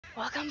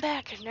Welcome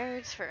back,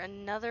 nerds, for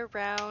another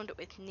round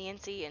with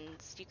Nancy and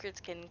Secrets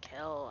Can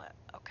Kill.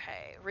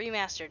 Okay,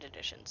 Remastered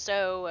Edition.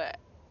 So,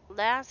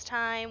 last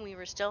time we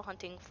were still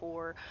hunting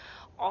for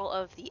all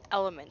of the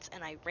elements,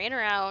 and I ran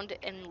around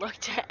and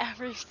looked at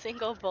every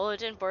single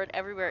bulletin board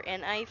everywhere,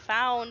 and I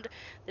found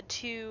the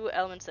two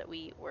elements that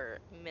we were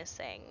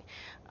missing.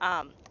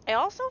 I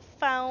also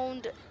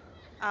found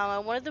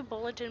on one of the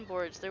bulletin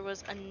boards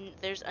there's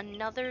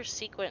another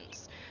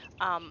sequence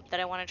that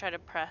I want to try to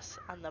press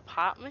on the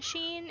pop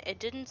machine. It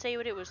didn't say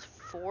what it was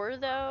for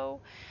though.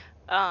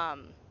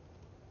 Um,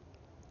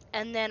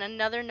 and then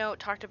another note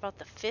talked about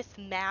the 5th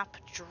map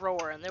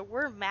drawer, and there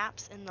were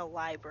maps in the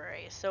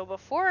library. So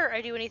before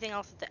I do anything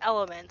else with the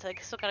elements, I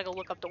still gotta go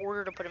look up the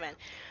order to put them in.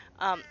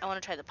 I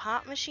want to try the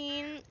pop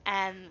machine,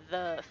 and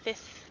the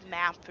 5th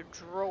map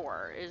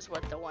drawer is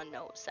what the one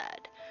note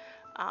said.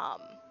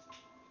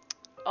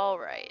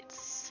 Alright,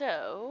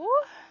 so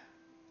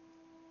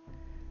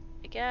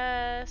I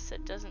guess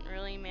it doesn't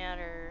really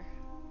matter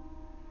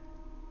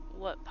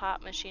what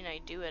pop machine I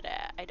do it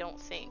at, I don't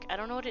think. I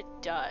don't know what it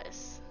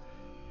does.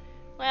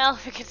 Well,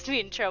 if it gets me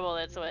in trouble,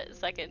 that's what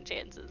second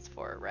chance is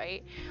for,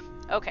 right?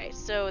 Okay,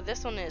 so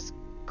this one is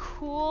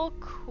cool,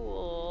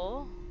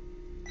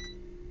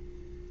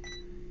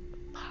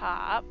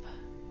 pop,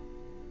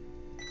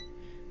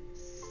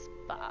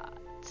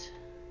 spot,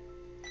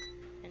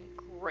 and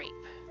grape.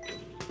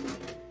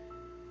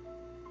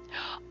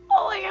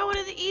 Oh, I got one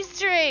of the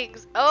Easter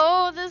eggs!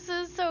 Oh, this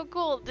is so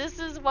cool. This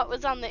is what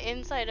was on the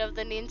inside of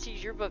the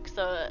Nancy's yearbooks,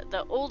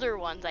 the older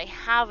ones. I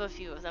have a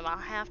few of them. I'll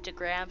have to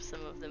grab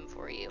some of them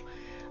for you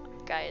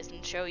guys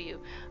and show you.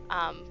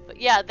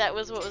 But yeah, that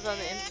was what was on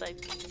the inside.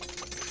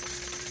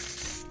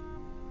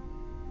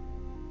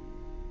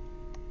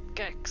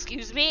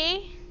 Excuse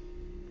me?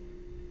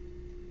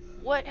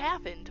 What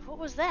happened? What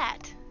was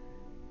that?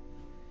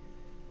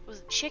 Was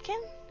it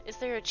chicken? Is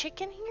there a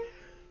chicken here?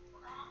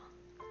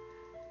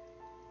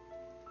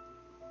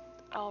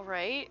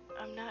 Alright,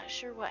 I'm not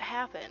sure what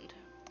happened.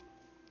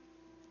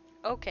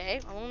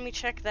 Okay, well, let me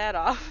check that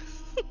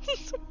off. We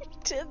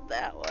did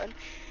that one.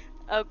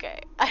 Okay,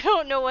 I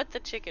don't know what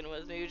the chicken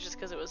was. Maybe just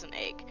because it was an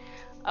egg.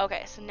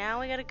 Okay, so now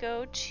we gotta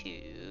go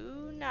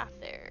to... not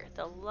there.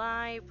 The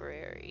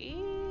library.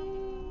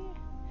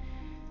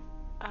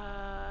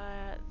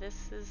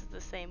 This is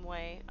the same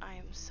way. I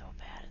am so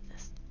bad at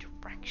this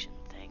direction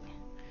thing.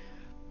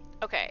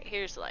 Okay,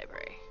 here's the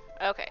library.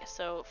 Okay,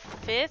 so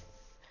fifth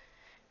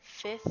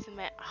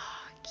map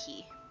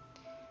key.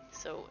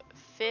 So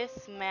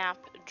 5th map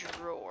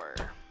drawer.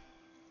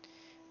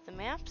 The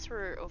maps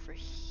were over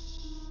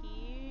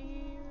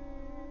here.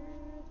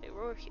 They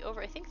were over.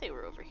 I think they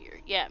were over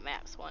here. Yeah,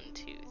 maps 1,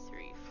 2,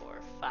 3,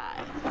 4,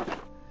 5.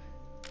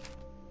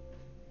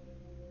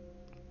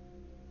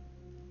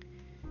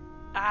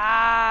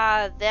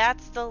 Ah,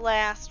 that's the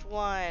last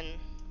one.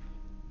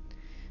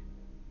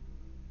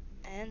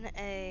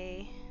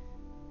 NAL3.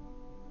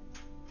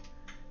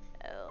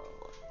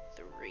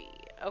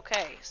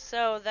 Okay,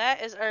 so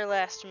that is our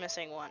last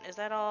missing one. Is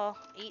that all?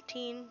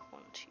 18?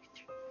 1, 2,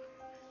 3, 4,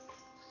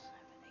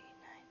 7, 8,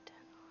 9, 10,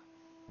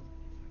 11, 12,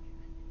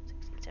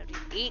 13, 14, 15, 16,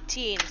 17,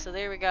 18. So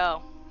there we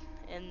go.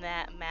 In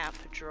that map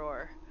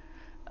drawer.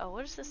 Oh,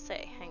 what does this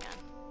say? Hang on.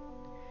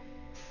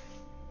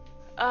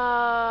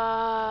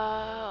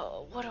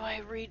 What do I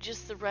read?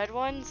 Just the red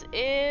ones?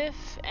 If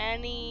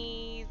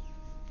anything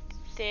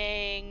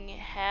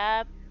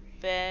happens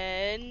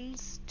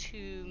to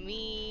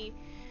me,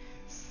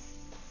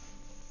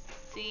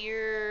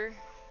 Seer.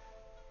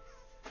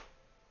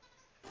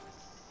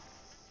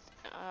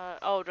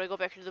 Oh, do I go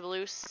back to the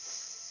blue?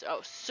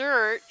 Oh,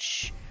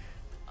 search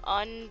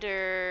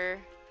under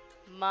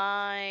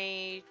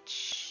my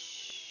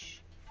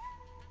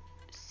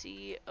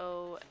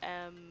C-O-M-B.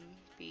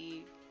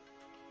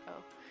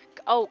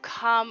 Oh,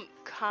 combine.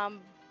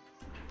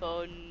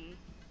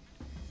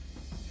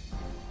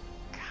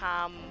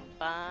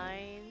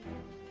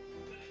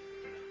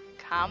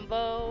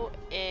 Combo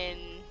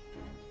in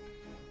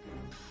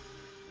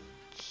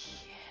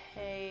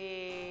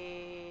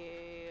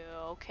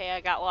Okay,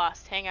 I got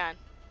lost. Hang on.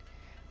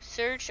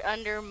 Search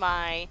under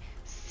my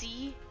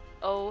C-O-M-B-O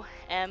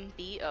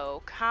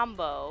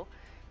combo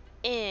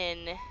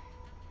in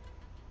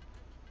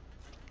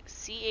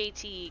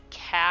C-A-T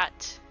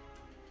cat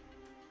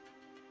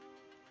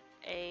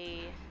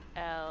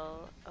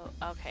A-L-O.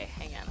 Okay,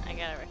 hang on. I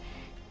got it right.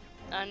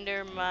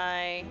 Under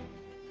my...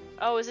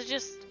 Oh, is it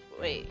just...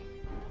 Wait.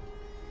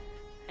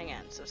 Hang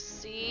on. So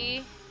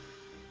C...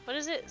 What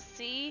is it?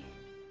 C...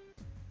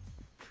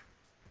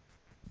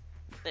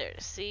 There,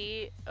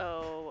 C-O-M-B-O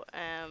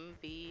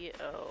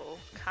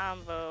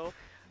combo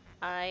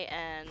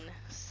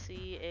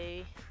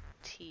I-N-C-A-T-A-L-O-G.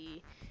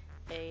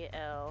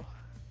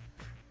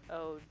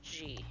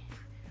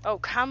 Oh,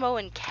 combo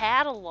and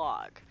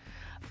catalog.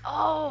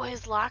 Oh,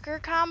 his locker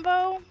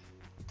combo?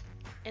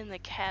 In the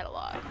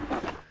catalog.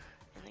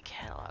 In the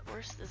catalog.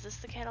 Is this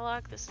the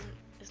catalog? Isn't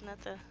that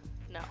the...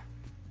 No.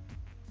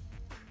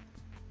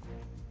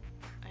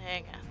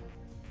 Hang on.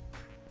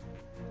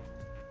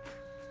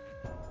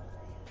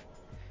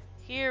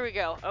 Here we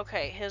go.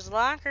 Okay, his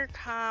locker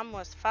comm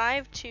was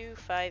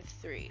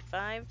 5253.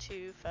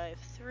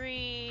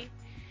 5253.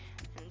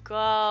 And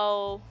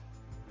go.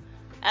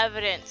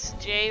 Evidence.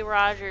 J.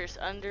 Rogers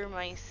under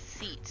my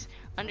seat.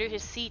 Under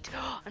his seat.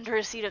 Under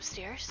his seat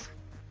upstairs?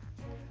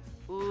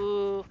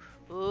 Ooh.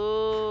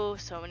 Ooh.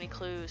 So many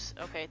clues.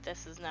 Okay,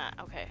 this is not.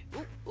 Okay.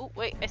 Ooh,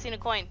 wait. I seen a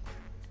coin.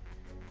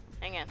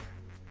 Hang on.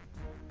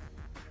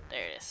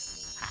 There it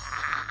is.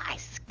 I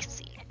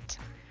seen it.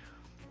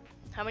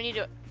 How many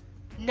do...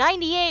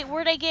 98!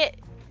 Where'd I get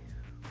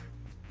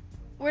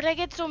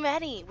so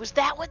many? Was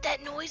that what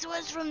that noise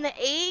was from the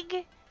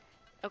egg?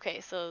 Okay,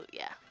 so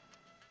yeah.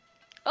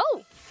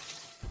 Oh!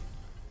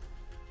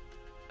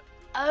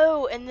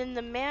 Oh, and then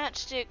the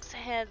matchsticks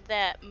had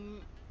that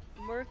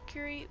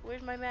mercury.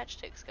 Where'd my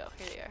matchsticks go?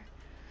 Here they are.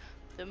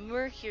 The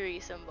mercury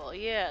symbol.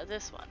 Yeah,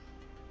 this one.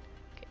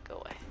 Okay, go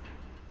away.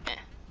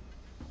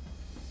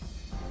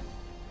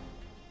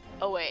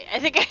 Oh wait, I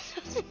think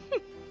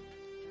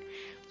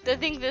I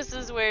think this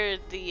is where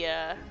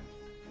the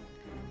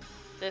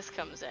this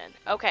comes in.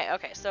 Okay,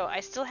 so I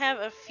still have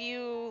a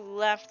few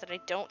left that I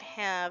don't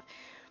have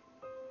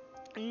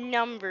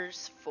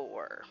numbers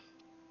for.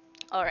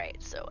 Alright,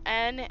 so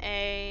Na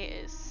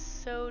is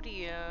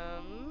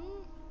sodium.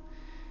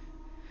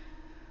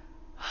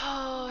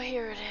 Oh,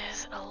 here it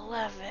is,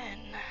 11.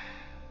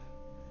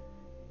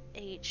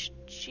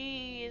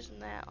 Hg, isn't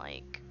that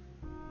like...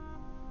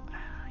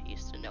 I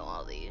used to know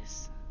all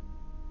these.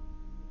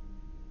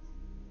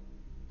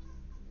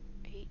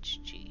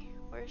 Hg,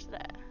 where's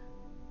that?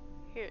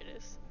 Here it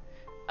is.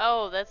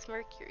 Oh, that's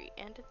mercury,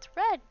 and it's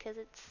red because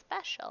it's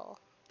special.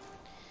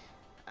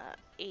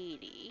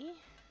 80.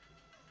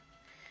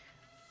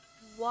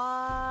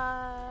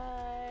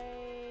 Y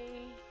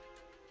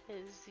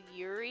is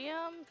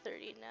urium,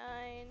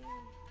 39.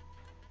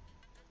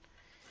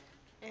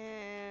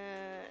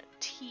 And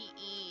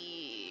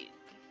Te,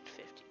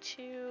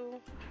 52.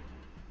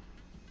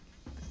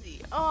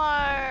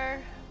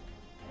 Zr.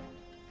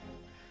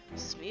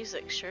 This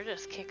music sure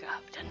does kick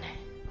up, doesn't it?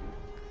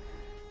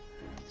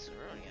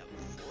 Zironium,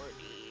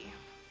 40.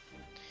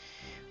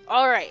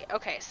 Alright,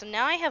 okay, so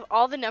now I have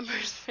all the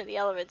numbers for the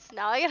elements.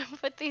 Now I gotta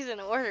put these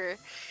in order.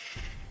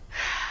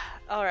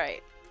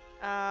 Alright.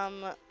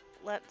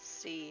 Let's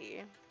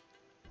see.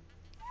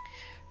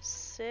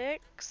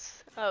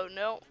 6. Oh,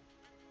 no.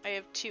 I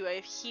have 2. I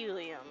have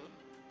helium.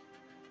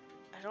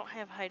 I don't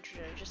have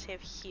hydrogen, I just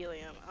have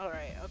helium.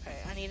 Alright, okay.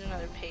 I need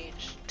another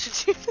page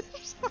to do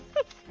this.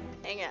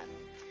 Hang on.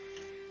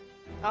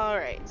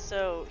 Alright,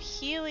 so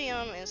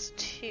helium is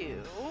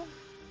 2.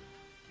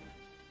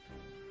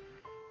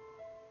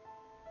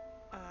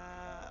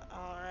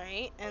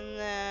 Alright, and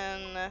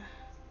then...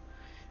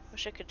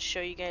 Wish I could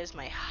show you guys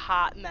my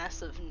hot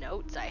mess of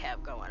notes I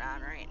have going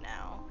on right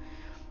now.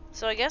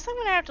 So I guess I'm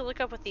gonna have to look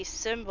up what these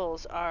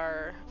symbols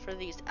are for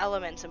these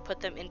elements and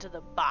put them into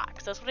the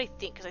box. That's what I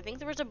think, because I think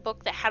there was a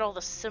book that had all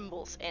the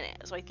symbols in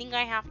it. So I think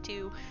I have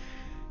to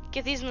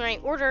get these in the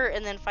right order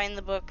and then find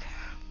the book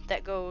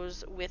that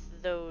goes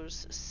with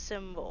those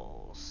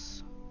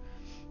symbols.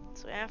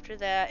 So after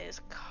that is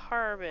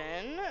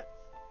carbon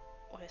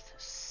with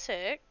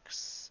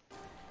 6.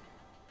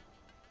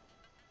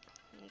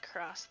 And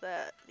cross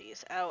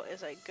these out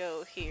as I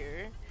go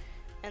here.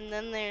 And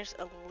then there's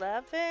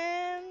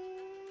 11.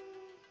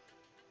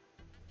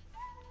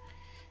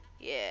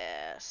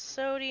 Yeah,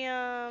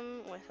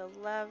 sodium with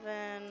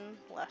 11,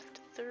 left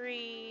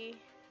 3.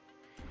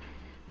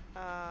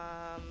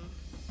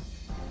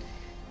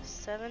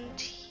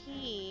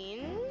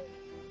 17.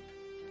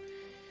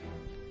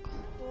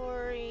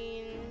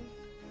 Chlorine.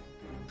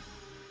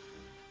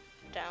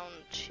 Down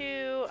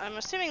 2. I'm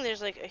assuming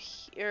there's like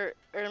or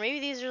maybe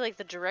these are like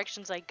the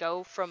directions I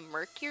go from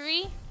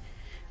mercury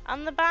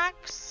on the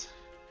box.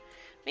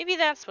 Maybe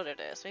that's what it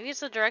is. Maybe it's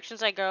the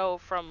directions I go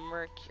from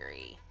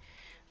mercury.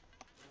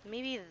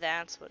 Maybe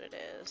that's what it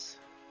is.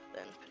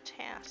 Then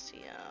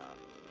potassium.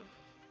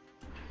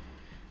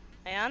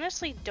 I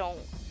honestly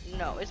don't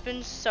know. It's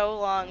been so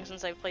long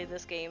since I've played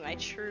this game. I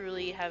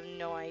truly have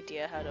no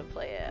idea how to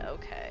play it.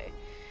 Okay.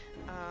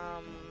 I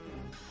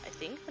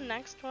think the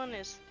next one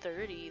is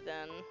 30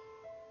 then.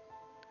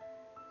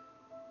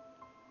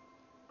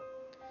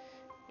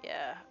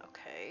 Yeah,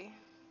 okay.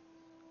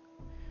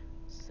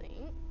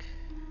 Zinc.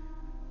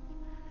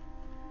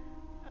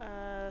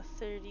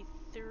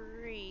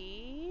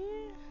 33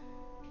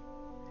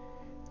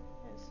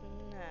 is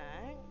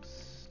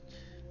next.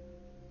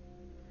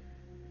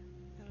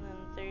 And then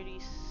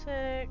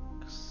 36.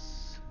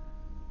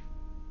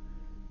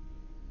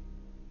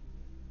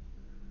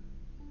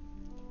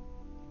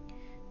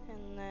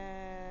 And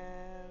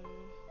then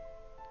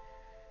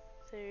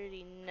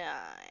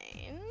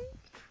 39.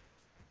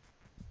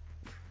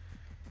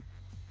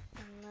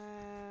 And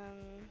then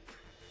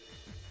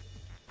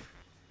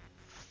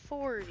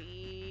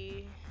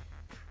 40.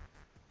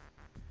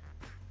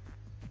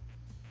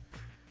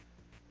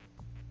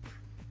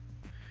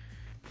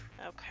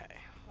 Okay,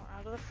 we're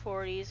out of the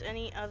 40s.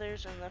 Any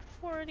others in the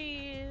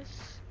 40s?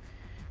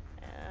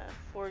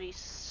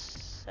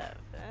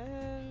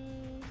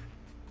 47.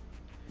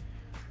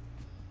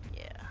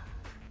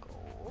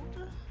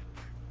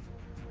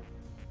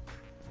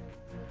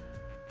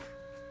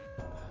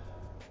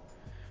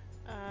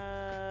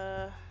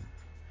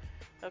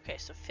 Okay,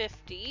 so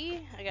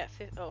 50. I got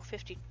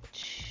 52.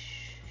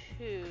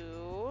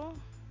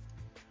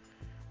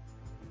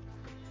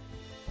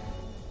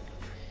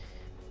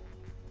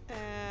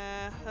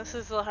 This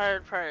is the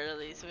hard part of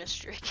these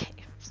mystery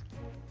games.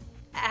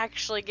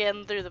 Actually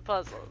getting through the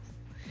puzzles.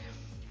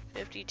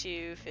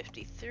 52,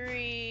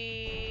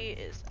 53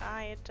 is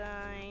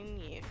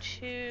iodine,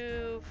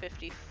 U2,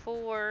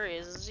 54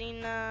 is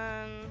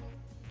xenon,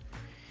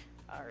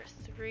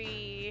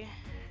 R3,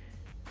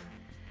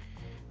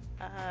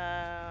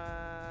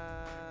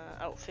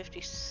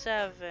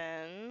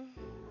 57.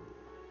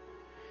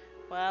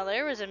 Well,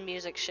 there was a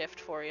music shift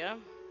for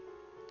you.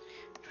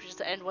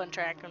 Just end one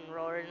track and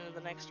roll right into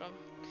the next one.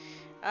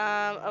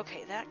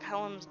 Okay, that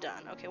column's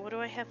done. Okay, what do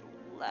I have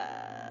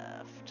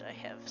left? I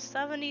have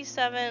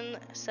 77,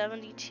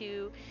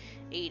 72,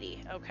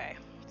 80. Okay,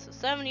 so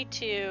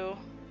 72,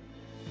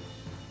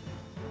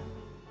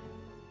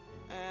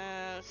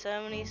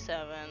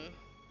 77,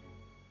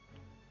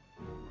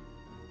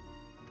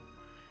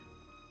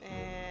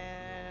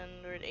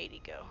 and where'd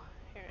 80 go?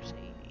 Here's 80.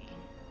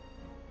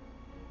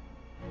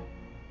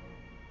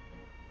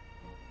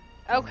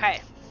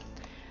 Okay.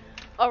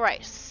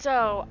 Alright,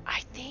 so I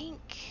think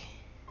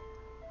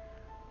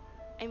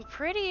I'm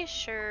pretty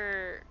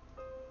sure,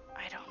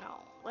 I don't know.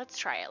 Let's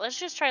try it. Let's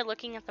just try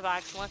looking at the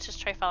box and let's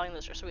just try following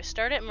this. So we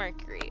start at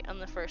Mercury on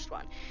the first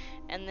one.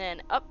 And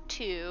then up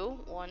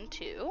 2, 1,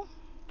 2.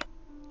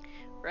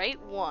 Right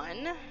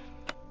 1.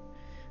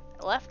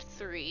 Left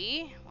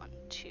 3. 1,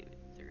 2,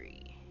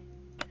 3.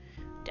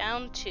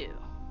 Down 2.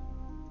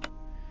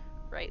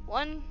 Right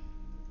 1.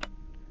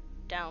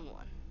 Down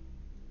 1.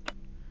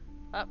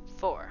 Up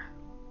 4.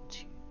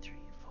 2, 3,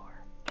 4.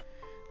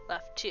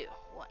 Left 2.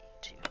 1,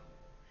 2.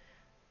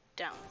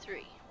 Down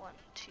 3. 1,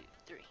 2,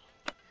 3.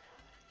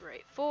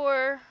 Right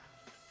 4.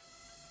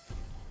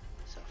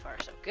 So far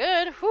so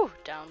good. Whew.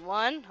 Down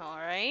 1.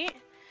 Alright.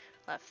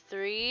 Left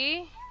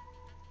 3.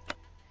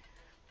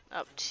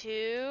 Up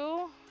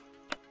 2.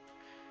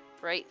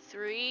 Right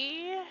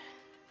 3.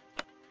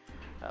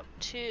 Up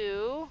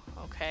 2.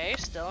 Okay,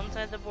 still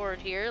inside the board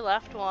here.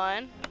 Left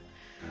 1.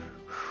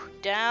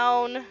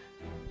 Down.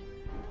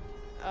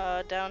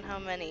 Down how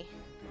many?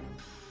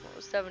 What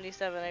was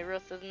 77? I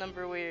wrote the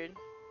number weird.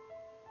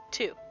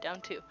 2. Down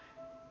 2.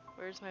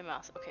 Where's my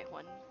mouse? Okay,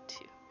 1,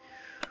 2.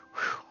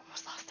 Whew,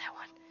 almost lost that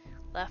one.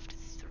 Left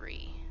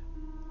 3.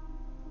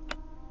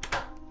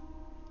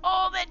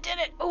 Oh, that did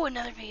it! Oh,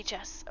 another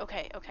VHS.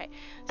 Okay, okay.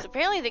 So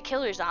apparently the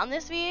killer's on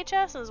this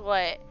VHS is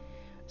what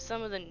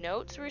some of the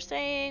notes were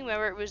saying.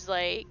 Remember, it was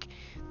like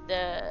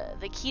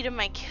the key to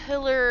my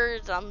killer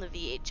is on the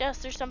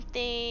VHS or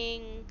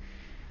something.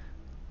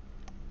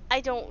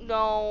 I don't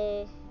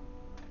know.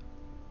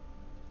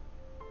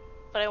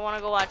 But I want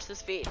to go watch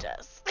this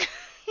VHS.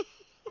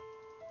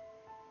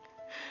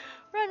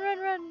 Run, run,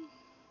 run.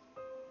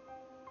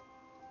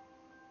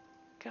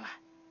 Come on.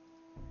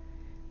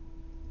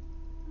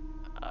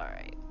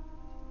 Alright.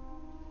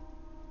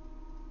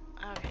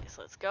 Okay,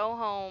 so let's go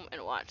home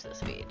and watch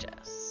this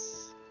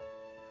VHS.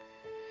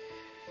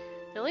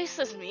 At least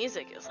this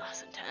music is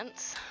less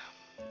intense.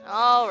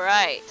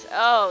 Alright.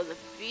 Oh, the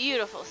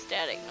beautiful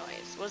static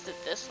noise. Was it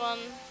this one?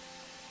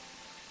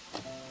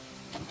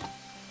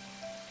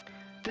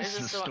 This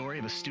is the story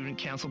of a student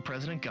council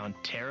president gone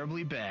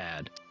terribly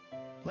bad.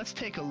 Let's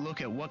take a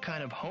look at what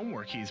kind of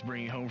homework he's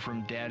bringing home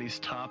from Daddy's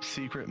top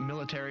secret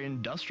military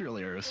industrial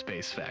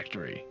aerospace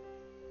factory.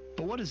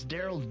 But what does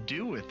Daryl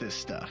do with this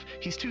stuff?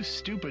 He's too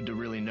stupid to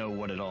really know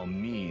what it all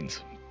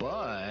means.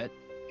 But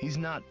he's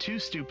not too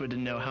stupid to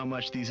know how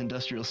much these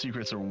industrial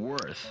secrets are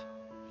worth.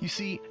 You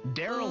see,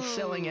 Daryl's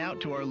selling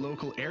out to our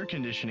local air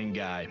conditioning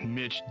guy,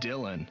 Mitch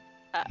Dillon.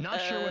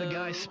 Not sure what a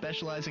guy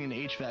specializing in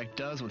HVAC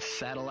does with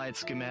satellite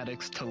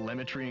schematics,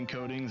 telemetry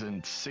encodings,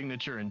 and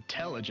signature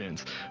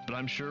intelligence, but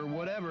I'm sure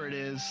whatever it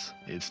is,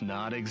 it's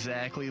not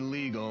exactly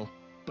legal.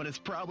 But it's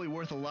probably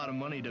worth a lot of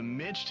money to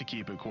Mitch to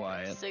keep it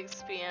quiet.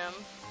 6 p.m.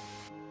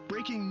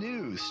 Breaking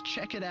news,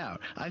 check it out.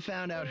 I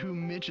found out who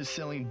Mitch is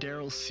selling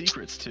Daryl's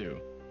secrets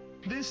to.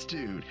 This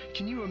dude,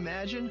 can you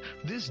imagine?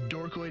 This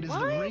dorkoid is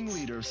the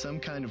ringleader of some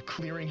kind of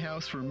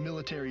clearinghouse for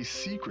military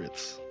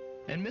secrets.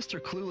 And Mr.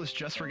 Clueless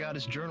just forgot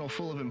his journal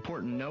full of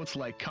important notes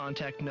like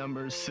contact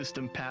numbers,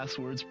 system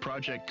passwords,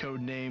 project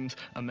code names,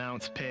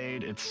 amounts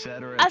paid,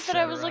 etc. I thought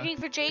I was looking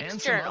for Jake's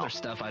and journal. some other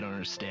stuff I don't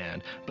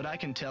understand, but I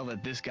can tell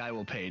that this guy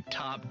will pay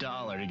top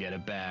dollar to get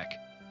it back.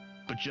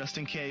 But just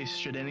in case,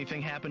 should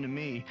anything happen to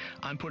me,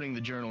 I'm putting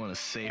the journal in a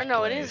safe place.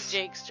 No, it is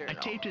Jake's journal. I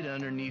taped it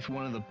underneath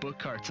one of the book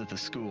carts at the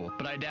school,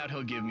 but I doubt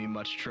he'll give me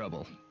much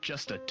trouble.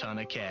 Just a ton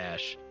of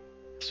cash.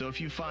 So if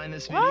you find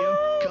this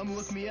video, come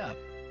look me up.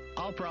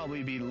 I'll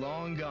probably be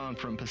long gone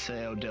from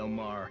Paseo del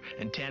Mar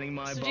and tanning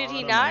my bod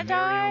on my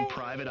very own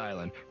private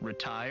island,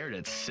 retired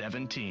at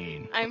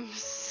 17. I'm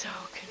so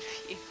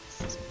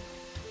confused.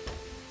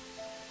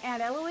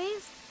 Aunt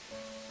Eloise?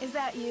 Is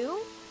that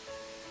you?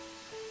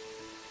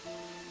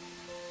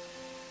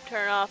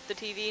 Turn off the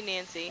TV,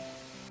 Nancy.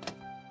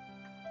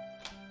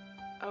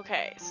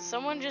 Okay, so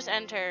someone just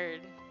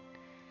entered.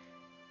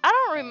 I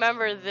don't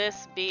remember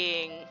this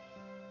being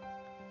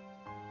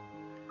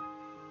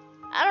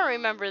I don't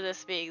remember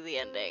this being the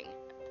ending.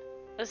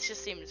 This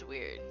just seems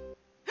weird.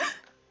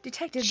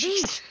 Detective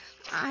Jeez. Beach,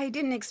 I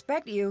didn't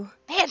expect you.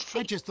 Nancy!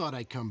 I just thought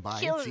I'd come by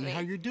and Killing see me.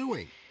 how you're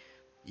doing.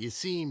 You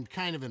seemed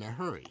kind of in a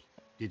hurry.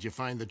 Did you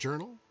find the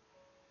journal?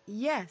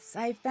 Yes,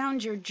 I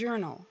found your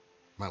journal.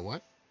 My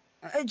what?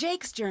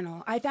 Jake's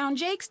journal. I found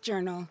Jake's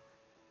journal.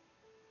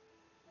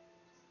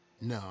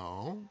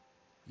 No.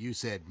 You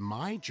said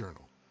my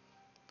journal.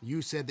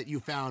 You said that you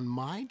found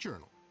my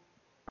journal.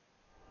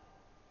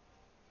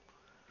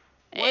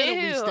 Why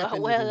don't we step into the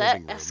living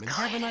room and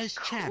have a nice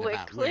chat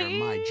about where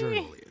my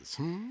journal is,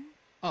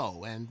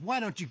 Oh, and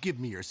why don't you give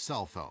me your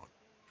cell phone?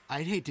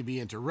 I'd hate to be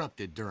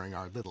interrupted during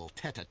our little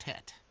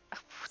tete-a-tete.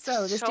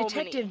 So, this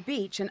Detective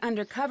Beach, an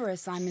undercover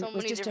assignment,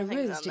 was just a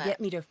ruse to get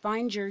me to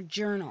find your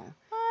journal.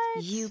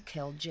 What? You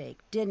killed Jake,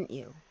 didn't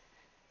you?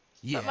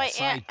 Yes,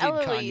 I did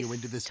con you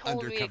into this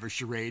undercover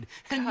charade,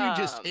 and you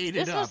just ate it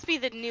up. This must be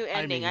the new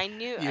ending. I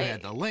mean, you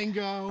had the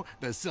lingo,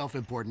 the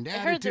self-important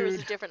attitude. I heard there was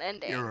a different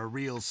ending. You're a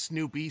real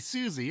Snoopy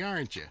Susie,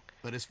 aren't you?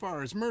 But as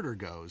far as murder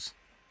goes,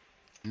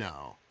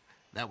 no.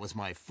 That was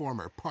my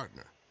former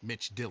partner,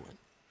 Mitch Dillon.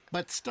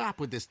 But stop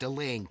with this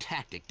delaying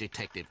tactic,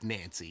 Detective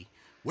Nancy.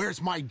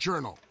 Where's my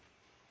journal?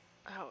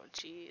 Oh,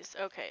 jeez.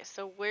 Okay,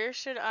 so where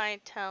should I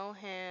tell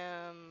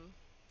him?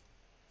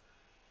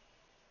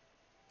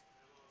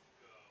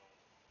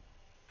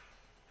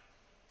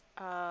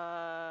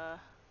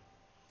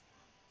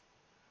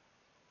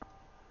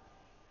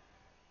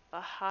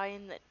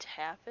 Behind the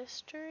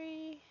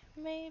tapestry,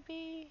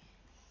 maybe?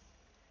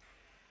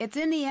 It's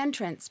in the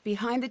entrance,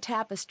 behind the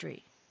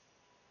tapestry.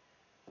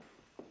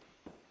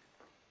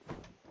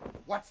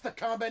 What's the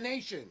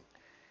combination?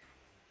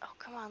 Oh,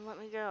 come on, let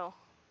me go.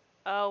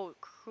 Oh,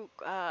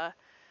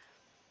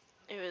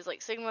 it was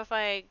like Sigma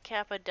Phi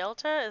Kappa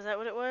Delta? Is that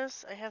what it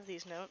was? I have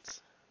these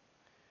notes.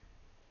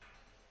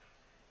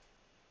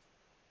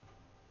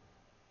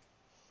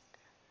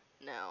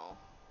 No.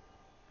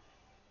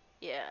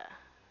 Yeah.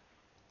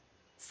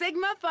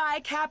 Sigma Phi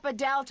Kappa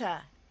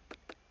Delta.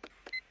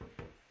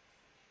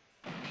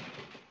 Or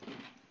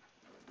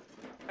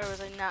was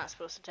I not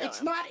supposed to tell him?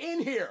 It's not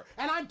in here,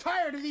 and I'm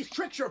tired of these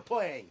tricks you're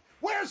playing.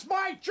 Where's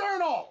my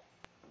journal?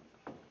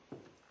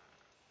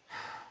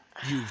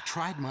 You've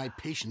tried my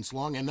patience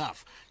long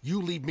enough. You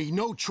leave me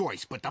no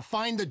choice but to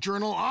find the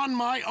journal on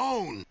my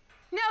own.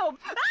 No!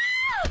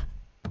 Ah!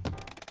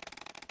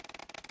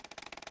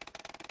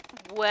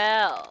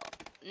 Well,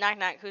 knock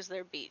knock, who's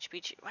there? Beach.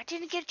 I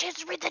didn't get a chance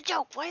to read the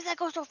joke. Why does that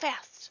go so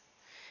fast?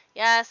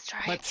 Yes, try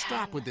again. But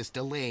stop with this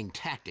delaying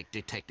tactic,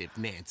 Detective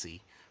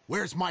Nancy.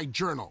 Where's my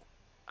journal?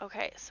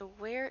 Okay, so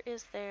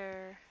where's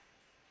their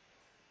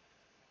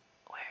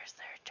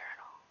journal?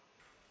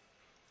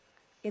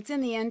 It's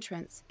in the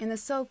entrance, in the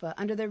sofa,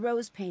 under the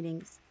rose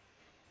paintings.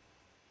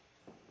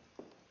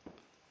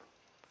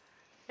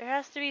 There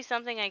has to be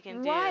something I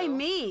can do. Why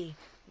me?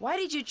 Why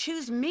did you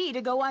choose me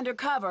to go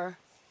undercover?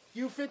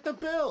 You fit the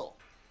bill.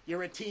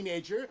 You're a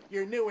teenager,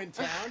 you're new in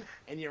town,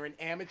 and you're an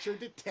amateur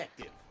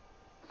detective.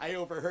 I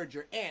overheard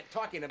your aunt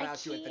talking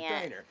about you at the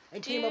diner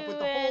and came up with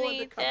the whole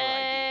undercover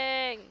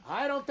idea.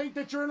 I don't think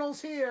the journal's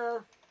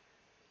here.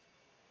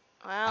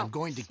 Well, I'm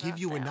going to give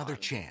you another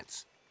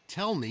chance.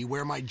 Tell me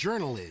where my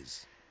journal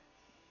is.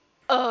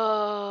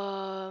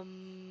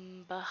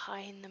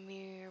 Behind the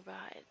mirror,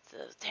 behind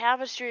the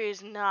tapestry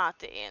is not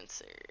the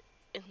answer.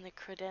 In the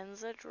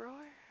credenza drawer?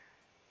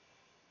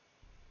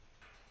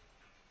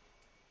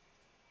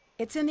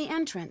 It's in the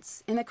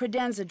entrance, in the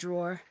credenza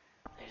drawer.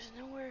 There's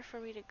nowhere for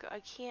me to go. I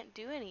can't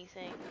do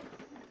anything.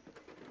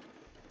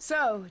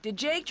 So, did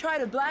Jake try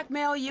to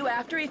blackmail you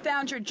after he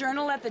found your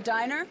journal at the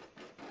diner?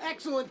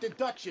 Excellent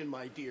deduction,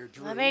 my dear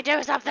Drew. Let me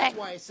do something. That's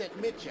why I sent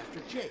Mitch after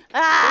Jake.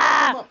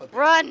 Ah!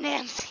 Run,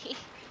 Nancy.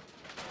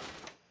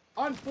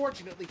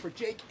 Unfortunately for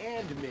Jake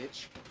and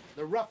Mitch,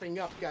 the roughing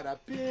up got a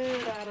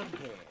bit out of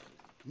hand.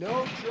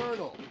 No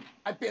journal.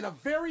 I've been a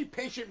very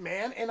patient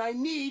man, and I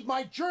need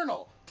my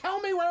journal. Tell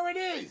me where it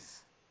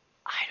is.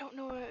 I don't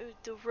know.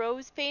 The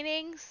rose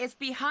paintings? It's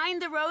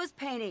behind the rose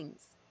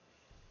paintings.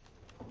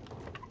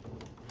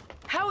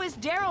 How is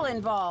Daryl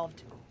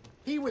involved?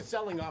 He was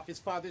selling off his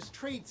father's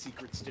trade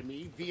secrets to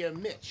me via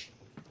Mitch.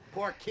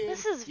 Poor kid.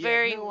 This is he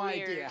very had no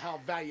weird. idea how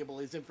valuable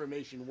his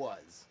information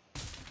was.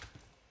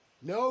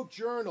 No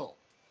journal.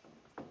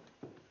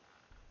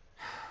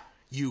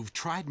 You've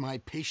tried my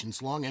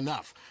patience long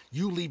enough.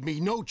 You leave me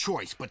no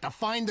choice but to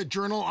find the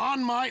journal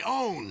on my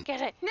own.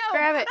 Get it. No.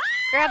 Grab it.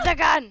 Grab the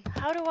gun.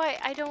 How do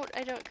I don't.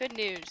 Good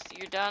news.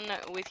 You're done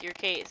with your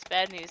case.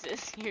 Bad news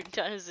is you're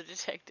done as a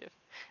detective.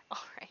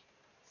 Alright.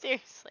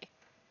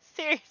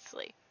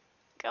 Seriously.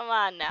 Come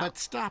on now. But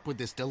stop with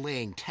this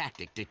delaying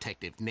tactic,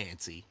 Detective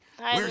Nancy.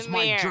 Behind Where's the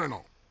my mirror.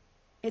 journal?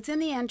 It's in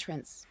the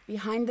entrance,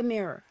 behind the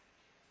mirror.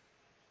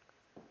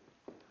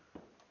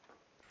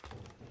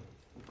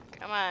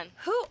 Come on.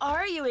 Who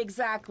are you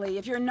exactly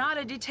if you're not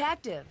a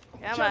detective?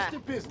 Come Just on. a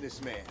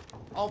businessman,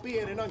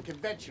 albeit an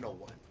unconventional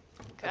one.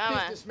 Come a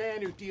on.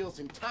 businessman who deals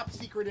in top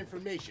secret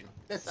information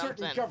that certain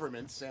Something.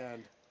 governments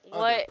and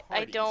What? other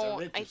parties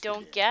are interested I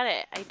don't in. get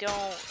it. I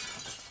don't.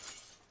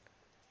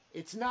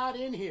 It's not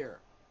in here.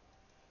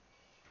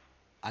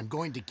 I'm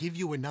going to give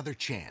you another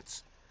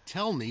chance.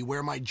 Tell me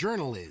where my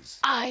journal is.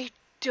 I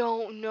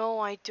don't know.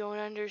 I don't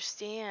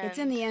understand. It's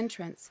in the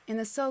entrance, in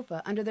the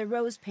sofa, under the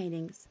rose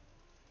paintings.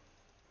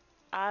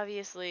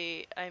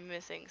 Obviously, I'm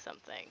missing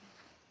something.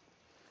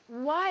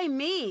 Why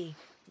me?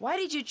 Why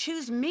did you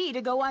choose me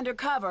to go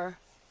undercover?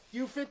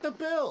 You fit the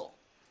bill.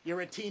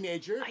 You're a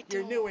teenager,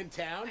 you're new in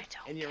town,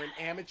 and you're an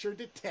amateur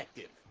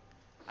detective.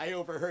 I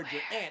overheard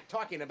your aunt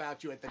talking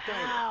about you at the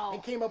diner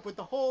and came up with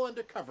the whole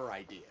undercover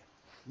idea.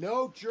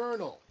 No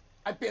journal.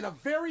 I've been a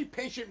very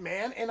patient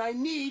man, and I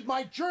need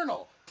my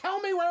journal. Tell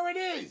me where it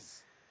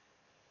is.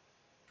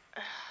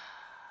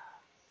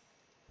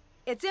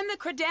 It's in the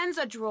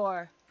credenza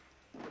drawer.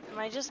 Am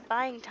I just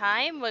buying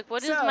time? Like,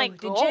 what is my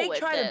goal with this? Did Jake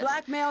try to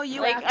blackmail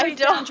you after he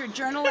found your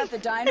journal at the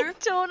diner? I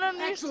don't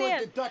understand. Excellent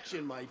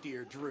deduction, my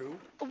dear Drew.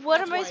 What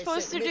am I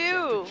supposed to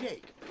do?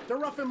 Jake, to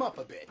rough him up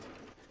a bit.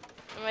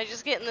 Am I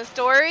just getting the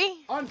story?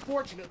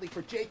 Unfortunately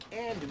for Jake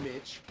and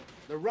Mitch,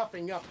 the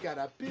roughing up got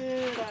a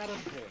bit out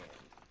of hand.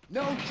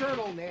 No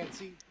journal,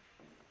 Nancy.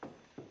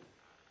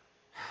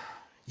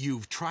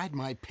 You've tried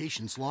my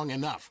patience long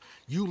enough.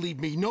 You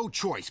leave me no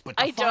choice but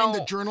to find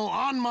the journal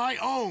on my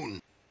own.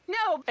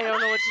 No! I don't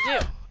know what to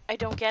do. I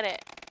don't get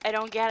it. I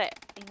don't get it.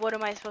 What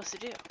am I supposed to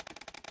do?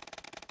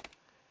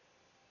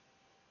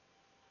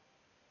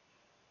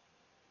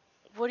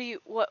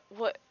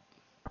 What?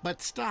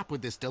 But stop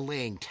with this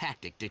delaying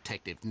tactic,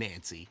 Detective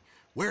Nancy.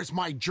 Where's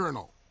my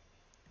journal?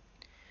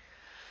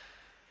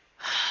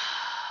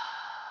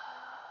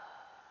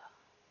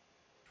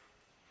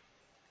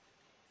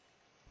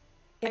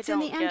 It's in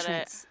the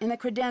entrance, in the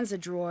credenza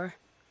drawer.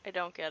 I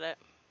don't get it.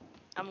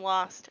 I'm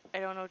lost. I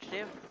don't know what to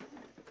do.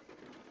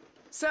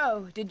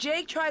 So, did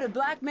Jake try to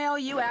blackmail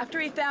you after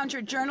he found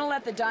your journal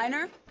at the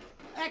diner?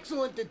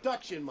 Excellent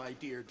deduction, my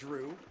dear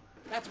Drew.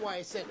 That's why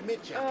I sent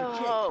Mitch after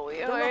Jake. Oh,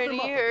 we already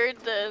heard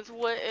this.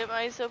 What am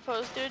I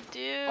supposed to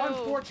do?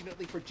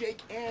 Unfortunately for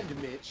Jake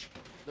and Mitch,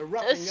 the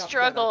roughing up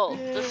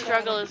the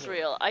struggle is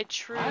real. I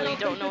truly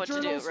don't know what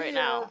to do right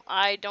now.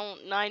 I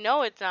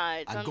know it's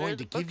not. It's I'm going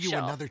to give you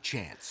another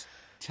chance.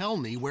 Tell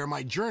me where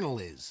my journal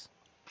is.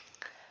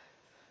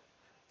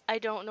 I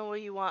don't know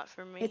what you want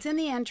from me. It's in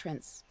the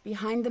entrance,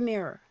 behind the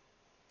mirror.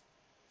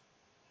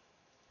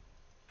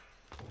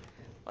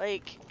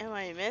 Like, am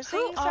I missing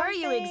Who something? are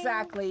you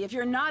exactly if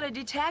you're not a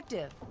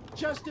detective?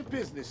 Just a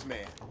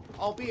businessman,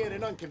 albeit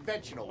an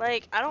unconventional one.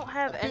 Like, I don't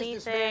have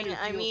anything.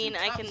 I mean,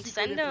 I can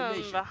send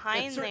them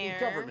behind that certain there.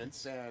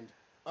 governments and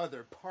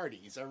other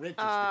parties are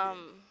interested in.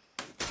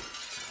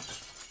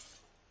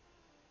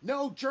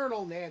 No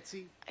journal,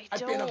 Nancy.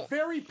 I've been a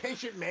very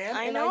patient man,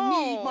 and I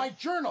need my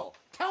journal.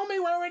 Tell me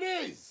where it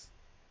is.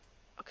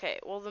 Okay,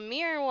 well, the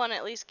mirror one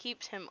at least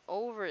keeps him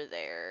over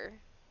there.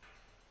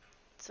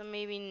 So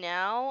maybe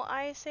now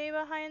I say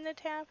behind the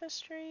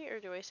tapestry,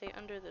 or do I say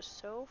under the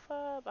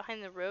sofa?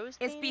 Behind the rose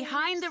paintings? It's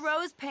behind the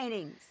rose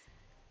paintings.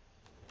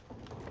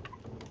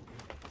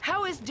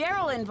 How is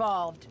Daryl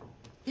involved?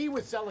 He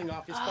was selling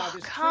off his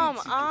father's come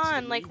trade on,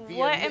 secrets like, to me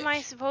what via am I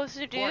Mitch. supposed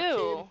to do?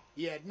 Poor kid,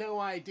 he had no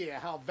idea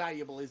how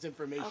valuable his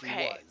information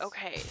was.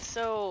 Okay,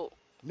 so...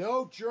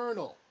 No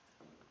journal.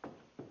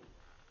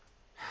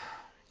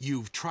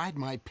 You've tried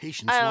my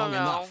patience I long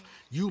don't know. enough.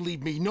 You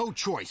leave me no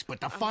choice but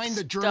to find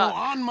the journal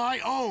on my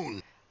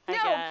own. I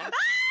guess.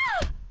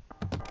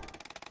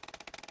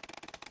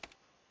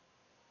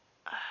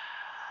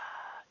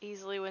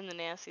 Easily win the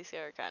Nancy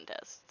Sarah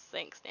contest.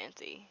 Thanks,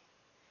 Nancy.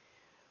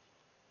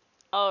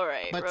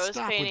 Alright, but rose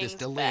stop paintings with this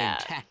delaying bad.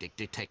 tactic,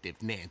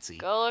 Detective Nancy.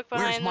 Go look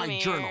behind Where's my the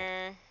mirror.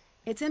 journal?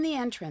 It's in the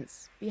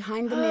entrance,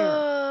 behind the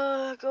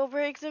mirror. Go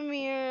break the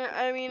mirror.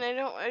 I mean, I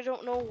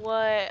don't know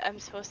what I'm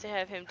supposed to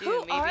have him do. Who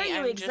Maybe are you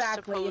I'm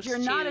exactly if you're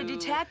not a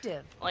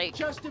detective? Like,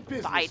 just a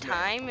buy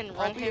time and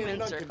run him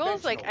in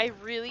circles? Like, I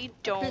really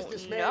don't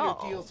know.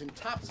 Who deals in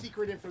top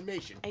secret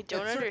information. I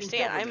don't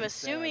understand. I'm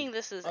assuming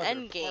this is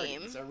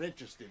Endgame. Are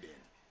interested in.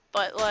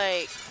 But,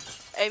 like,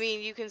 I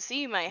mean, you can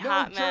see my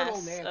hot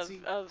journal, mess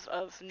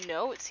of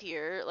notes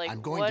here. Like,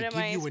 I'm going what to am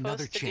give I you supposed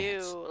another to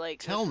chance. do? Like,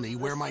 tell me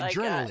where my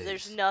journal is.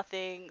 There's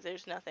nothing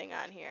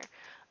on here.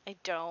 I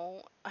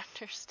don't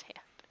understand.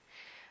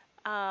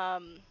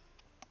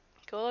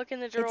 Go look in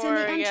the drawer, It's in the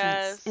entrance, I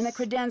guess. in the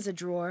credenza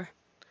drawer.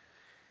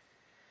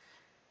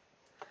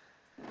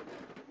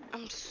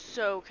 I'm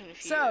so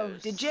confused. So,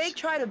 did Jake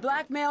try to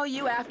blackmail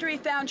you after he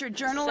found your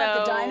journal at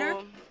the diner?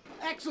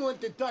 Excellent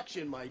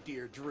deduction, my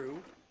dear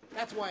Drew.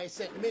 That's why I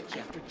sent Mitch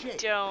after Jake.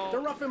 Don't to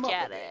rough him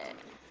get up a bit. it.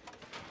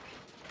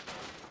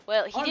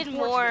 Well, he did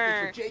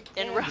more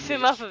than rough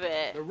him up a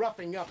bit. The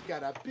roughing up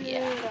got a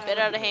bit,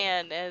 out of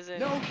hand, as in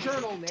no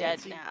journal, he's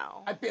Nancy. dead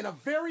now. I've been a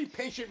very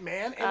patient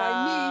man, and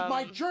I need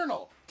my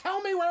journal.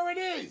 Tell me where it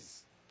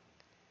is.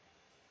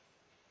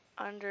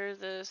 Under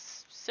the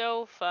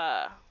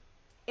sofa.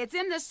 It's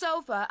in the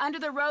sofa, under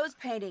the rose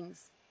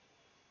paintings.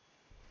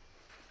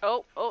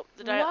 Oh,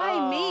 the dialogue.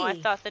 Why me?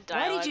 I thought the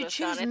dialogue Why did you was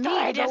choose gone. me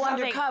I to did go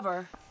something.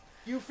 undercover?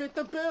 You fit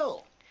the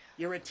bill.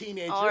 You're a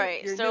teenager.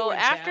 Alright, so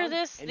after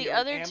this, the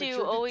other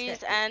two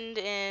always end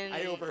in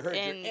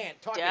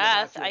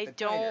death. I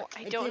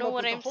don't know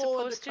what I'm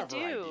supposed to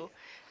do.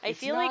 I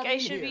feel like I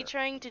should be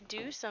trying to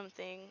do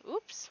something.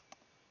 Oops.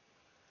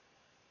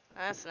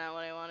 That's not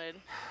what I wanted.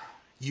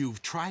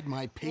 You've tried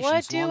my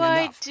patience long enough.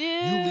 What do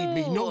I do? You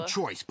leave me no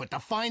choice but to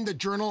find the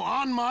journal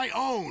on my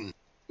own.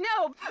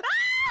 No.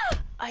 Ah!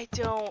 I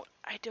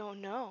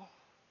don't know.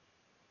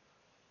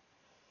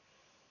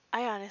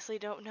 I honestly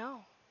don't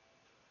know.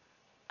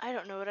 I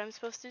don't know what I'm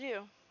supposed to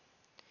do.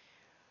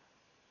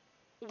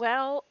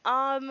 Well,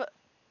 I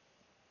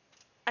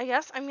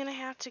guess I'm gonna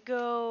have to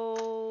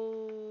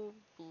go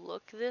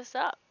look this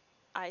up.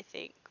 I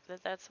think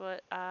that's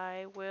what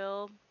I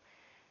will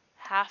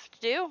have to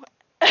do.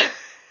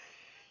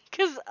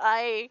 Because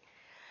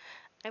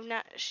I'm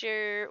not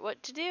sure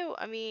what to do.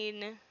 I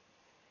mean,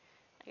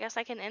 I guess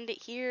I can end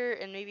it here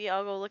and maybe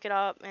I'll go look it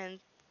up and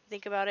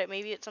think about it.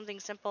 Maybe it's something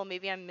simple.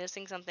 Maybe I'm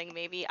missing something.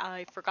 Maybe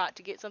I forgot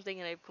to get something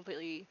and I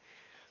completely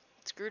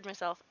screwed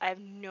myself. I have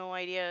no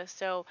idea.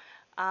 So,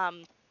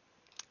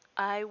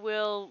 I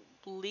will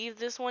leave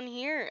this one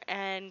here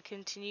and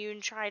continue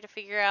and try to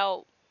figure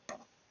out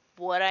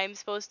what I'm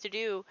supposed to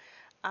do.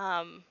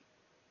 I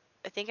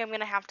think I'm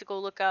gonna have to go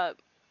look up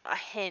a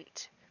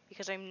hint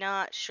because I'm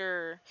not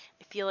sure.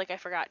 I feel like I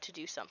forgot to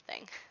do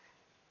something.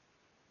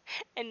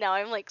 And now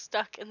I'm like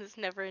stuck in this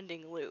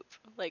never-ending loop.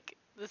 Like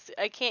this,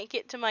 I can't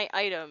get to my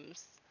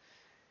items.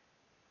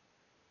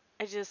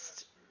 I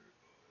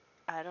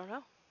don't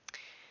know.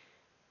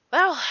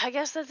 Well, I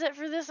guess that's it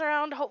for this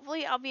round.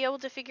 Hopefully I'll be able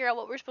to figure out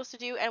what we're supposed to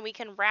do and we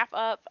can wrap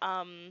up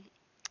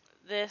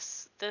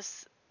this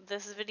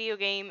video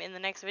game in the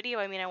next video.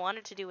 I mean, I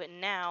wanted to do it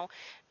now.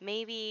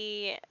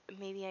 Maybe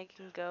I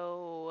can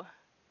go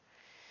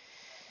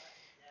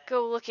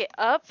look it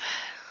up.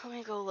 Let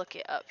me go look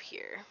it up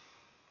here.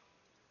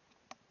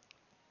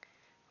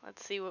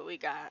 Let's see what we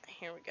got.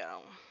 Here we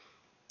go.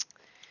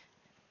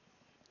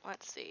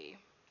 Let's see.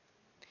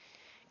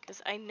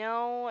 Because I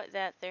know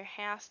that there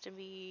has to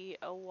be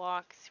a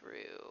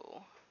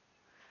walkthrough.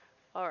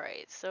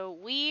 Alright, so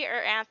we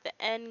are at the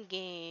end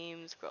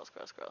game. Scroll.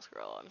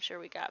 I'm sure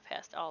we got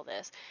past all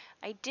this.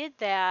 I did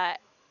that.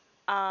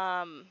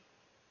 Replay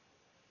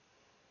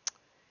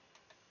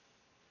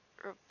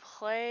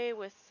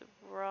with the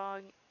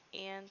wrong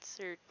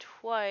answer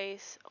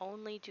twice,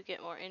 only to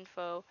get more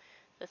info.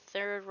 The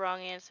third wrong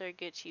answer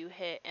gets you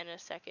hit and a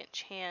second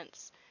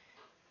chance.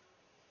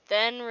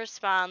 Then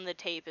respond, the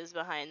tape is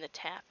behind the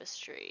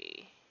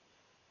tapestry.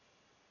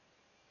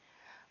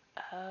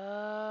 Oh.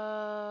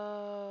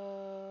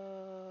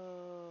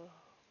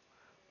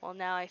 Well,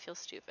 now I feel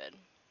stupid.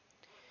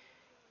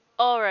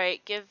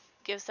 Alright, give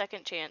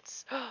second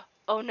chance.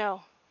 Oh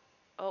no.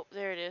 Oh,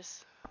 there it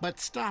is. But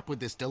stop with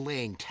this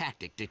delaying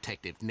tactic,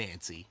 Detective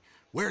Nancy.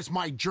 Where's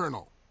my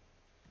journal?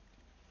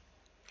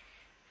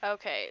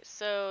 Okay,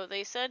 so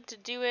they said to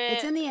do it.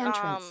 It's in the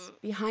entrance,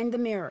 behind the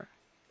mirror.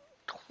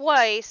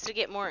 Twice to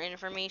get more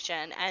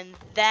information, and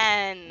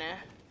then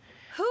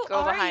Who go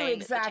are behind you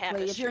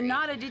exactly if you're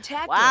not a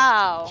detective?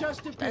 Wow,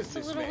 Just a that's a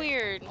little businessman,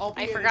 weird. I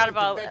albeit forgot an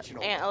about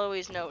unconventional Aunt one.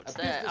 Eloise notes A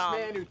that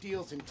businessman who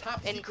deals in top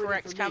secret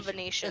incorrect information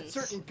combinations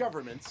that certain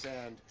governments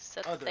and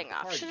set other the thing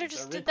off. parties Should have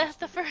just are did that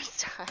the interested in. first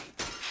time.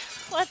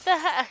 What the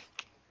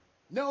heck?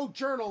 No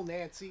journal,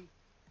 Nancy.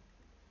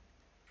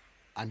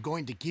 I'm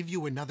going to give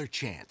you another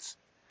chance.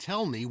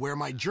 Tell me where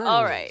my journal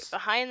All right, is.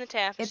 behind the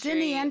tapestry. It's in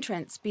the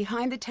entrance,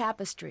 behind the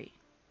tapestry.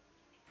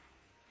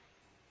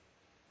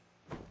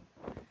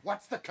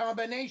 What's the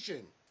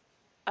combination?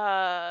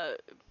 Wrong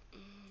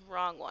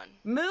one.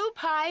 Mu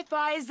Pi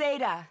Phi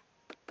Zeta.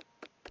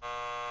 Did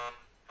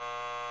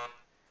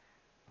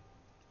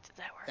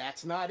that work?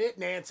 That's not it,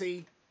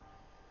 Nancy.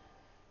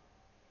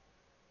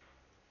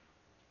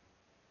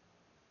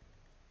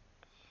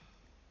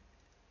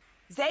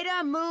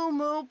 Zeta Mu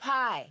Mu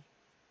Pi.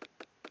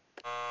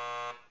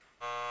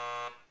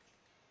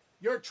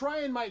 You're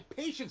trying my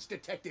patience,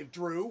 Detective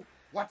Drew.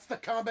 What's the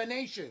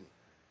combination?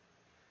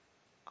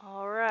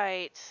 All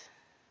right.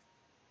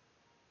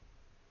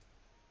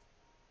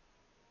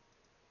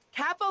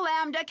 Kappa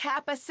Lambda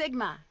Kappa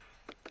Sigma.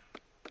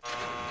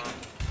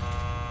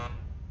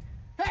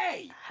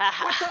 Hey!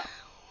 What the?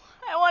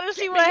 I want to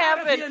see Get what me out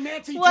of happened. here,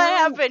 Nancy What Drew!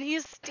 happened?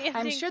 He's standing.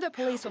 I'm sure the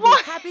police will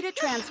What? be happy to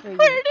transfer you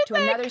Where did to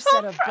that another come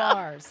set of from?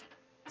 bars.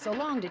 So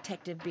long,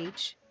 Detective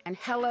Beach. And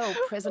hello,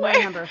 prisoner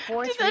Where? number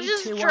Did that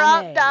just 4321A.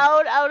 drop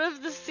down out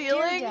of the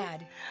ceiling? Dear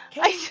Dad,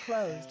 case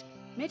closed.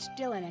 Mitch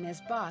Dillon and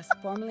his boss,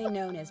 formerly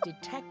known as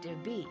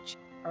Detective Beach,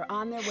 are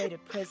on their way to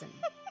prison.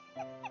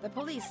 The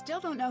police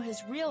still don't know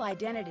his real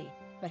identity,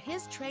 but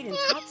his trade in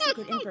top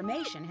secret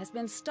information has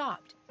been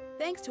stopped,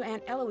 thanks to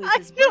Aunt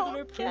Eloise's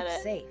burglar-proof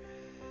safe.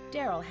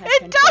 Daryl has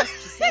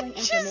confessed to selling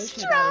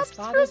information about his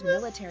father's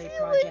military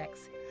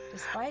projects.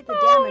 Despite the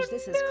damage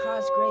this has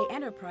caused Gray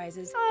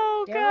Enterprises,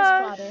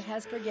 Daryl's father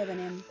has forgiven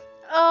him.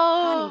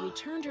 Honey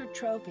returned her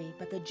trophy,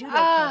 but the judo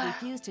club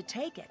refused to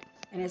take it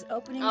and is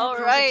opening up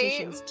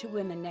competitions to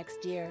women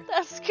next year.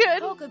 That's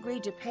good. Hulk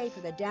agreed to pay for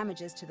the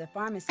damages to the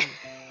pharmacy,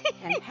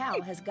 and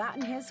Hal has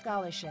gotten his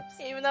scholarships.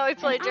 Even though we And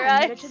played I'm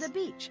headed drives. to the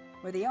beach,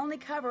 where the only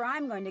cover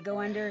I'm going to go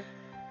under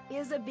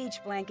is a beach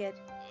blanket.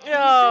 See you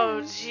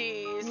Oh, soon.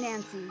 jeez.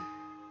 Nancy.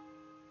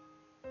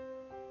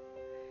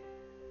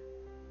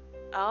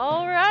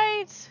 All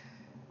right.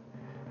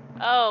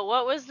 Oh,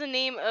 what was the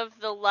name of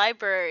the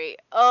library?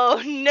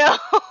 Oh, no.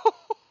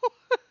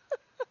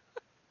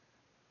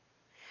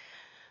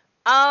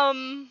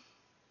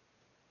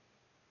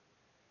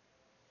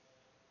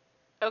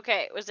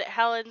 Okay, was it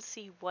Helen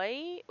C.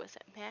 White? Was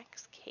it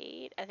Max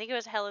Cade? I think it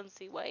was Helen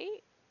C.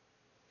 White.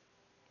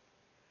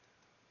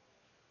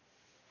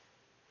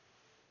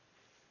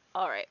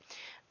 All right.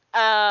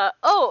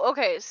 Oh,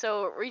 okay.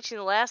 So reaching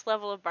the last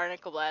level of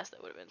Barnacle Blast,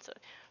 that would have been so.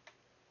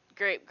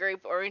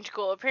 Grape, orange,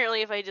 cool.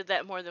 Apparently, if I did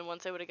that more than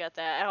once, I would have got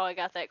that. Oh, I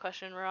got that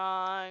question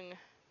wrong.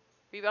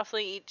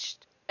 Rebuffling each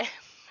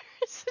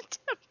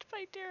attempt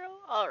by Daryl.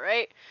 All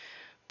right.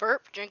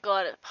 Burp, drink a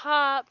lot of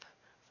pop.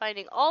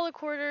 Finding all the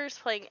quarters,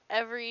 playing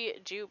every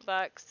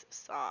jukebox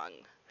song.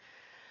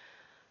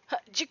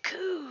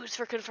 Jacoos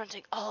for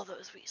confronting all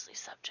those Weasley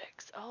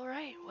subjects. All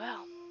right,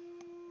 well.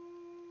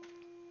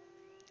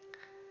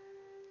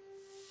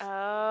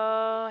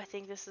 Oh, I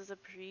think this is a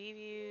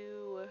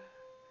preview.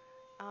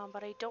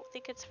 But I don't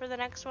think it's for the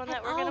next one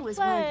that we're gonna always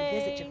play. wanted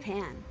to visit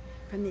Japan.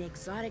 From the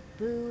exotic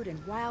food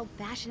and wild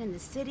fashion in the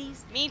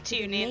cities, Me to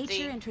too, the Nancy.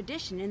 nature and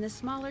tradition in the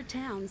smaller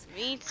towns.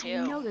 Me too.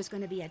 I know there's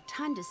going to be a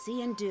ton to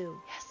see and do.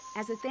 Yes.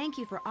 As a thank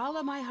you for all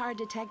of my hard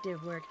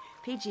detective work,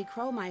 PG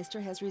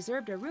Crowmeister has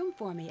reserved a room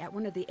for me at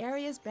one of the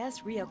area's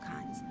best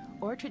ryokans,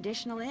 or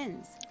traditional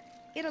inns.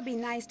 It'll be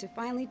nice to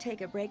finally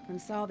take a break from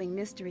solving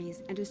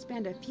mysteries and to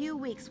spend a few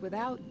weeks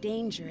without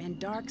danger and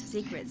dark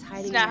secrets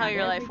hiding It's not how around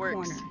your every life works.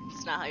 corner.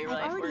 It's not how your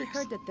I've life already works.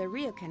 heard that the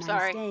ryokan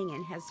Sorry. I'm staying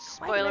in has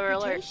quite Spoiler a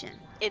alert. reputation.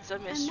 It's a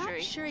I'm mystery.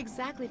 not sure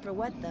exactly for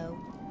what, though.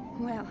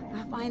 Well,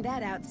 I'll find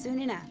that out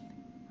soon enough.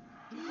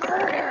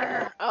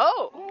 Murder!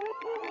 Oh!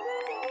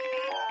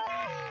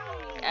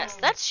 Yes,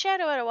 that's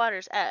Shadow at a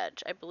Water's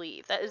Edge, I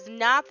believe. That is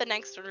not the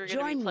next one we're going to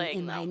Join be me playing,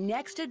 in though. my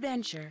next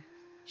adventure,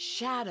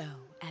 Shadow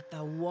at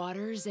the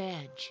Water's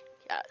Edge.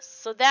 Yes,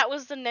 so that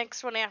was the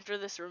next one after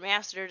this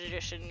Remastered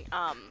edition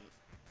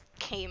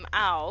came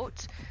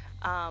out.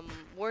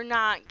 We're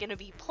not going to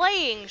be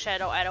playing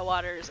Shadow at a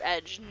Water's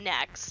Edge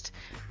next.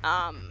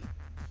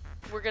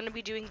 We're going to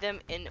be doing them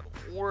in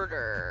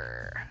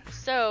order.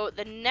 So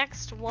the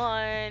next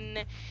one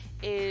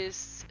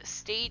is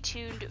Stay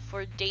Tuned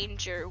for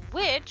Danger,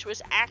 which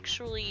was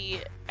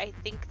actually, I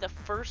think, the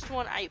first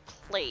one I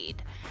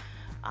played.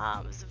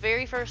 It was the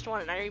very first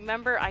one, and I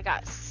remember I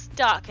got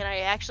stuck, and I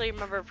actually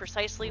remember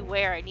precisely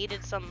where I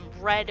needed some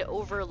red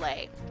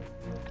overlay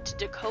to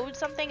decode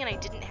something, and I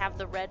didn't have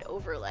the red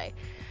overlay.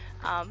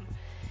 Oh,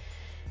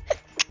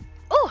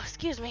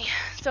 excuse me.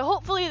 So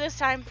hopefully this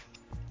time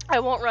I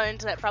won't run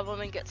into that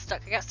problem and get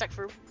stuck. I got stuck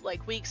for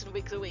like weeks and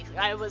weeks and weeks.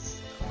 I was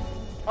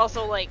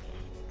also like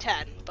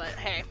 10, but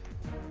hey.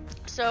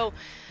 So,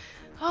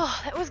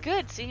 oh, that was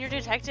good. Senior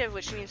detective,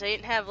 which means I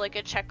didn't have like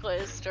a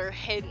checklist or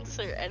hints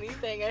or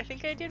anything. I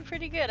think I did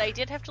pretty good. I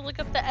did have to look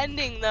up the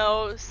ending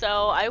though,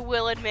 so I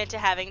will admit to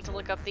having to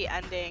look up the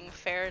ending.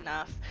 Fair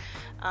enough.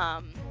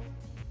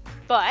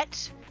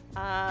 But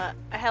I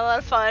had a lot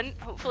of fun.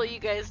 Hopefully you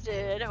guys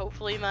did.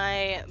 Hopefully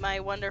my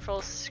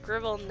wonderful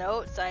scribble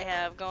notes I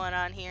have going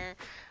on here.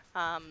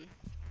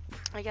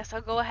 I guess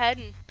I'll go ahead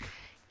and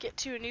get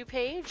to a new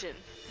page and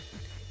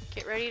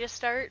get ready to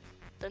start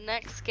the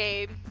next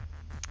game.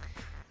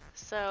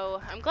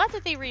 So I'm glad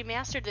that they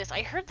remastered this.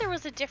 I heard there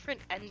was a different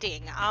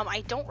ending.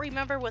 I don't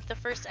remember what the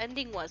first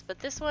ending was, but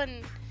this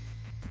one,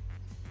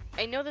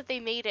 I know that they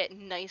made it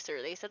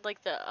nicer. They said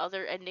like the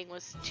other ending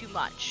was too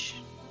much.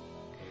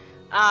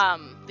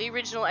 The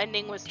original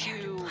ending was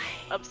too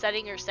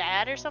upsetting or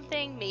sad or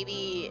something.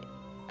 Maybe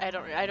I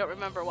don't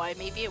remember why.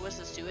 Maybe it was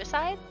a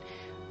suicide.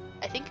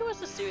 I think it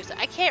was a suicide.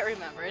 I can't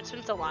remember. It's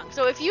been so long.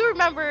 So if you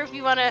remember, if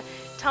you want to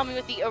tell me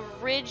what the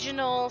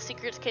original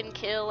Secrets Can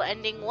Kill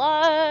ending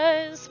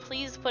was,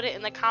 please put it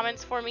in the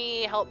comments for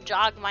me. Help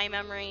jog my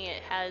memory.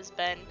 It has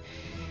been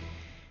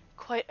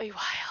quite a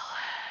while.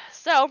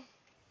 So.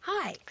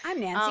 Hi, I'm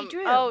Nancy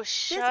Drew. Oh,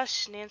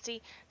 shush,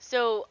 Nancy.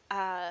 So,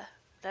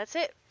 that's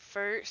it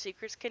for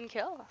Secrets Can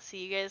Kill. I'll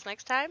see you guys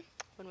next time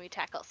when we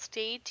tackle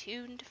Stay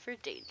Tuned for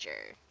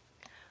Danger.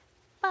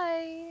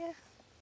 Bye.